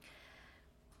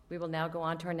We will now go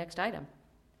on to our next item.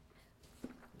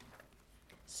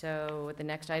 So the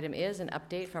next item is an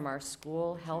update from our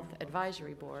School Health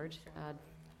Advisory Board.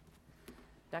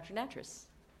 Dr. Nattrass.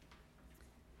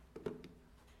 All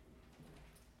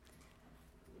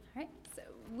right, so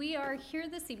we are here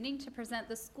this evening to present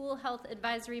the School Health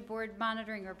Advisory Board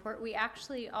Monitoring Report. We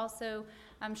actually also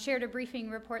shared a briefing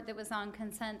report that was on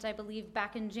consent, I believe,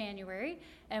 back in January,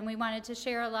 and we wanted to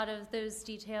share a lot of those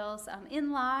details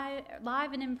in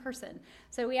live and in person.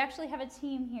 So we actually have a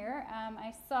team here.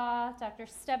 I saw Dr.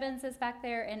 Stebbins is back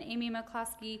there and Amy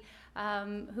McCloskey,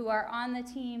 who are on the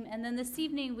team, and then this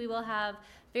evening we will have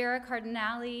Vera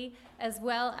Cardinale, as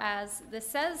well as, this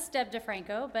says Deb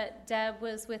DeFranco, but Deb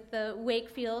was with the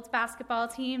Wakefield basketball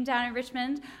team down in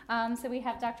Richmond. So we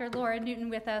have Dr. Laura Newton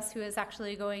with us, who is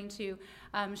actually going to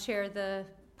share the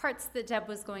parts that Deb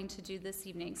was going to do this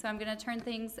evening. So I'm going to turn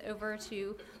things over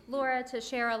to Laura to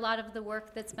share a lot of the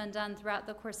work that's been done throughout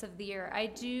the course of the year. I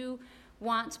do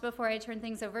want, before I turn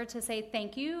things over, to say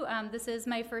thank you. This is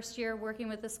my first year working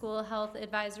with the School Health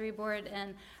Advisory Board,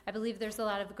 and I believe there's a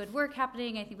lot of good work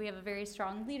happening. I think we have a very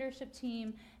strong leadership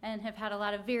team and have had a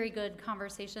lot of very good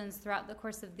conversations throughout the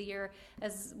course of the year,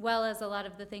 as well as a lot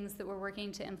of the things that we're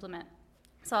working to implement.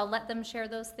 So I'll let them share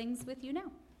those things with you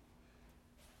now.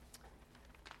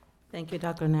 Thank you,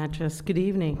 Dr. Nattrass. Good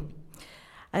evening.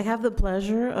 I have the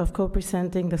pleasure of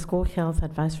co-presenting the School Health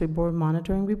Advisory Board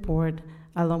Monitoring Report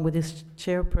along with its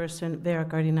chairperson, Vera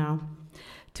Cardinale.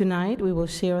 Tonight, we will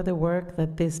share the work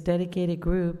that this dedicated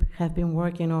group have been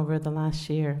working over the last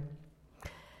year.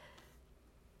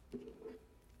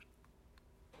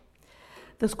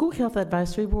 The School Health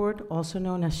Advisory Board, also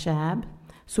known as SHAB,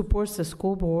 supports the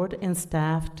school board and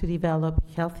staff to develop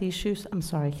health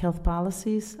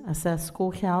policies, assess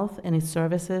school health and its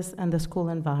services, and the school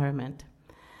environment.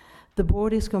 The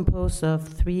board is composed of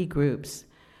 3 groups.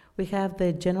 We have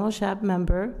the General SHAB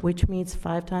member, which meets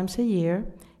 5 times a year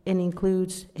and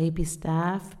includes AP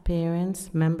staff,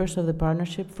 parents, members of the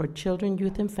Partnership for Children,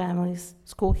 Youth, and Families,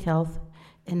 School Health,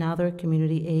 and other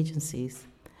community agencies.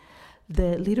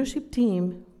 The leadership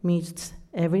team meets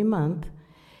every month,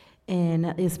 and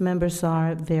its members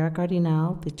are Vera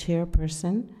Cardinale, the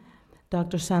chairperson,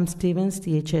 Dr. Sam Stevens,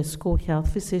 DHS School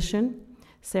Health Physician,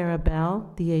 Sarah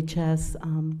Bell, DHS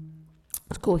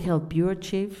School Health Bureau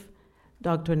Chief,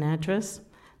 Dr. Nattrass,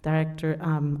 Director,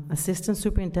 Assistant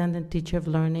Superintendent, Teacher of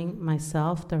Learning,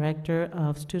 myself, Director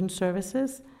of Student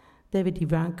Services, David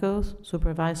DeFranco,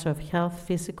 Supervisor of Health,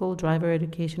 Physical, Driver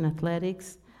Education,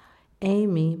 Athletics,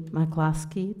 Amy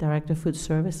McCloskey, Director of Food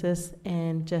Services,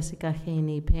 and Jessica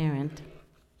Haney, parent.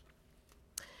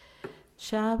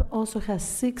 SHAB also has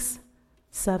 6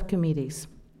 subcommittees,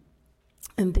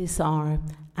 and these are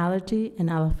allergy and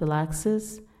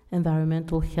anaphylaxis,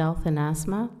 environmental health and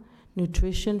asthma,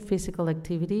 nutrition, physical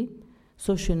activity,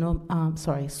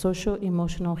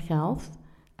 social-emotional health,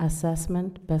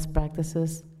 assessment, best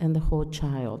practices, and the whole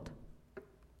child.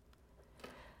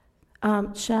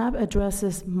 SHAB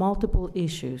addresses multiple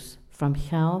issues from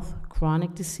health,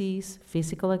 chronic disease,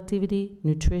 physical activity,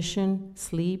 nutrition,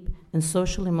 sleep, and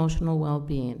social-emotional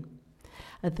well-being.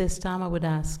 At this time, I would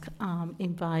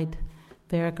invite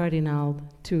Vera Cardinale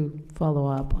to follow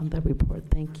up on the report.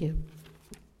 Thank you.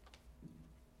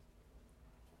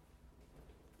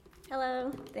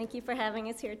 Hello, thank you for having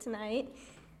us here tonight.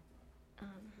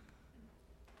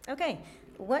 Okay,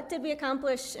 what did we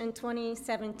accomplish in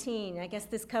 2017? I guess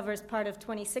this covers part of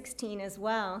 2016 as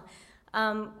well.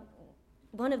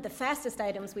 One of the fastest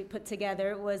items we put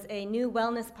together was a new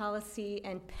wellness policy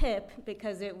and PIP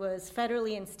because it was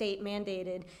federally and state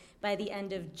mandated by the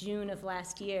end of June of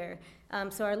last year.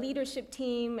 So our leadership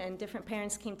team and different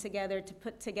parents came together to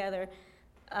put together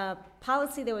a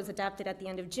policy that was adopted at the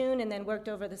end of June and then worked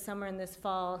over the summer and this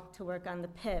fall to work on the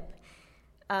PIP.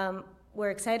 We're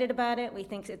excited about it. We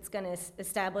think it's going to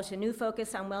establish a new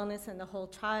focus on wellness and the whole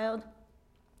child.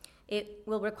 It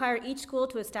will require each school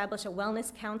to establish a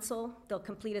wellness council. They'll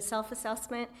complete a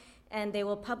self-assessment, and they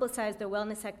will publicize their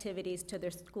wellness activities to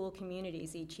their school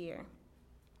communities each year.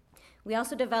 We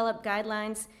also developed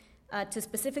guidelines to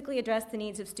specifically address the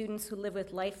needs of students who live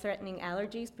with life-threatening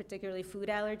allergies, particularly food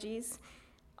allergies.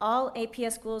 All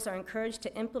APS schools are encouraged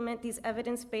to implement these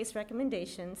evidence-based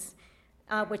recommendations,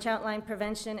 which outline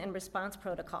prevention and response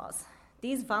protocols.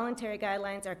 These voluntary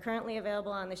guidelines are currently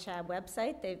available on the SHAB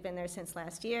website. They've been there since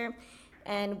last year,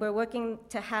 and we're working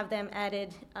to have them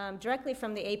added directly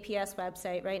from the APS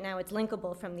website. Right now it's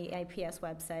linkable from the APS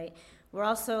website. We're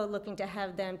also looking to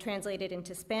have them translated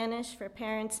into Spanish for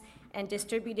parents and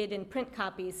distributed in print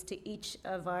copies to each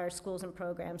of our schools and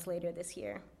programs later this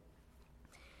year.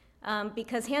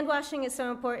 Because hand washing is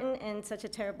so important in such a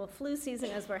terrible flu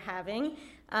season as we're having.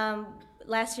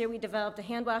 Last year we developed a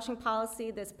hand washing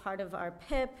policy that's part of our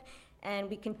PIP, and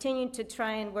we continue to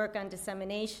try and work on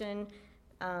dissemination,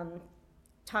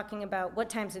 talking about what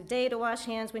times of day to wash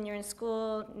hands when you're in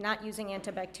school, not using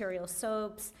antibacterial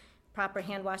soaps, proper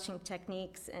hand washing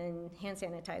techniques, and hand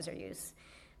sanitizer use.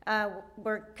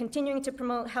 We're continuing to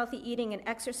promote healthy eating and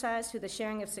exercise through the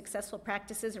sharing of successful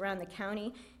practices around the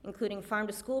county, including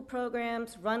farm-to-school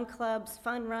programs, run clubs,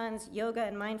 fun runs, yoga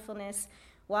and mindfulness,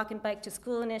 walk and bike to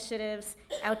school initiatives,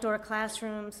 outdoor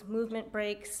classrooms, movement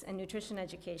breaks, and nutrition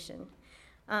education.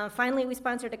 Finally, we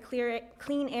sponsored a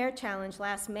Clean Air Challenge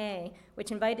last May,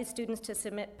 which invited students to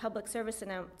submit public service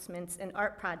announcements and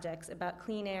art projects about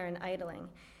clean air and idling.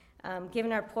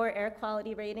 Given our poor air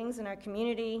quality ratings in our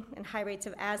community and high rates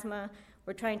of asthma,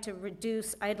 we're trying to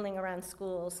reduce idling around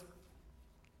schools.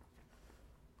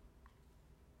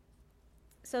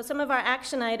 So some of our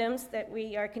action items that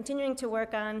we are continuing to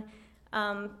work on,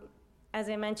 as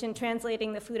I mentioned,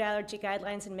 translating the food allergy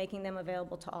guidelines and making them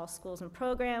available to all schools and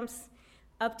programs,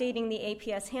 updating the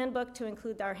APS handbook to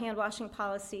include our hand washing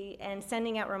policy, and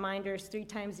sending out reminders 3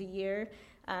 times a year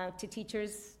to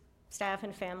teachers, staff,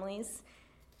 and families.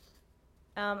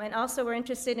 And also we're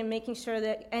interested in making sure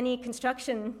that any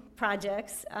construction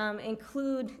projects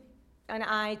include an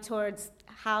eye towards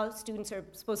how students are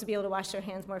supposed to be able to wash their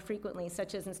hands more frequently,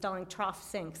 such as installing trough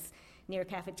sinks near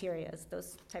cafeterias,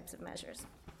 those types of measures.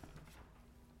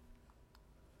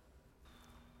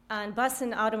 On bus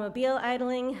and automobile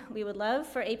idling, we would love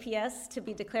for APS to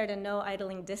be declared a no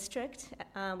idling district.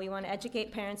 We want to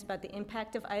educate parents about the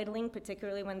impact of idling,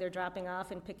 particularly when they're dropping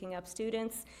off and picking up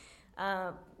students.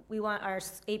 We want our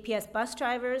APS bus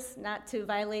drivers not to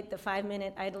violate the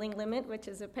 5-minute idling limit, which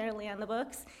is apparently on the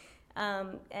books.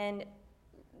 And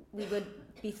we would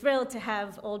be thrilled to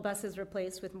have old buses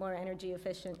replaced with more energy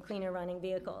efficient, cleaner running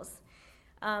vehicles.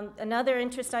 Another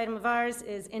interest item of ours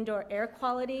is indoor air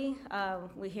quality.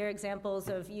 We hear examples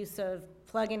of use of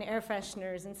plug-in air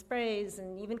fresheners and sprays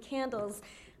and even candles.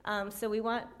 So we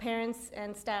want parents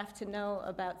and staff to know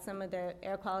about some of the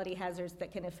air quality hazards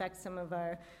that can affect some of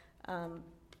our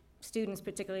students,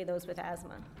 particularly those with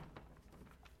asthma.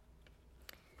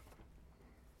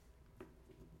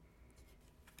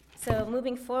 So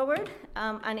moving forward,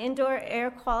 on indoor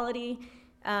air quality,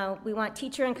 we want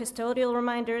teacher and custodial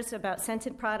reminders about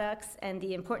scented products and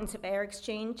the importance of air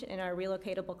exchange in our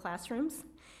relocatable classrooms.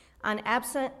 On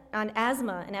asthma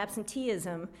and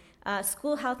absenteeism,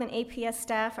 school health and APS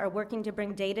staff are working to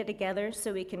bring data together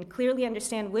so we can clearly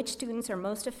understand which students are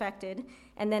most affected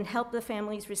and then help the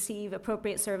families receive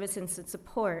appropriate services and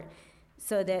support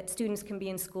so that students can be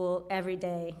in school every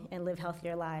day and live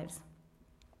healthier lives.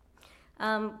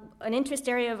 An interest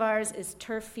area of ours is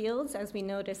turf fields. As we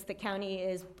noticed, the county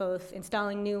is both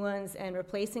installing new ones and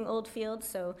replacing old fields,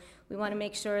 so we want to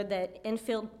make sure that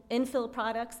infill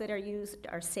products that are used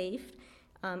are safe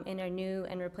in our new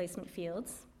and replacement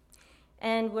fields.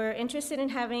 And we're interested in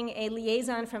having a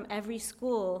liaison from every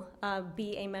school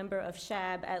be a member of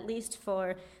SHAB, at least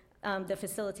for the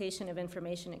facilitation of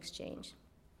information exchange.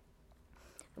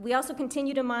 We also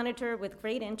continue to monitor with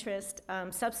great interest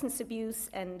substance abuse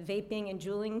and vaping and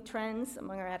juuling trends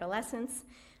among our adolescents,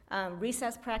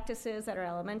 recess practices at our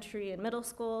elementary and middle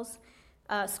schools,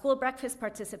 school breakfast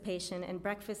participation and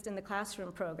breakfast in the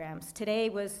classroom programs.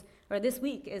 This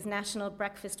week is National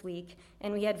Breakfast Week,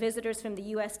 and we had visitors from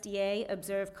the USDA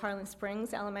observe Carlin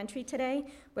Springs Elementary today,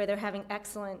 where they're having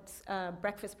excellent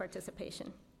breakfast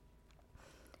participation.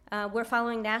 We're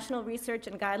following national research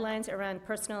and guidelines around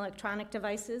personal electronic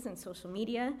devices and social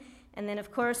media. And then,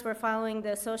 of course, we're following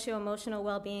the socio-emotional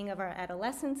well-being of our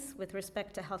adolescents with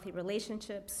respect to healthy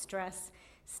relationships, stress,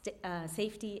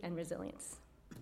 safety, and resilience.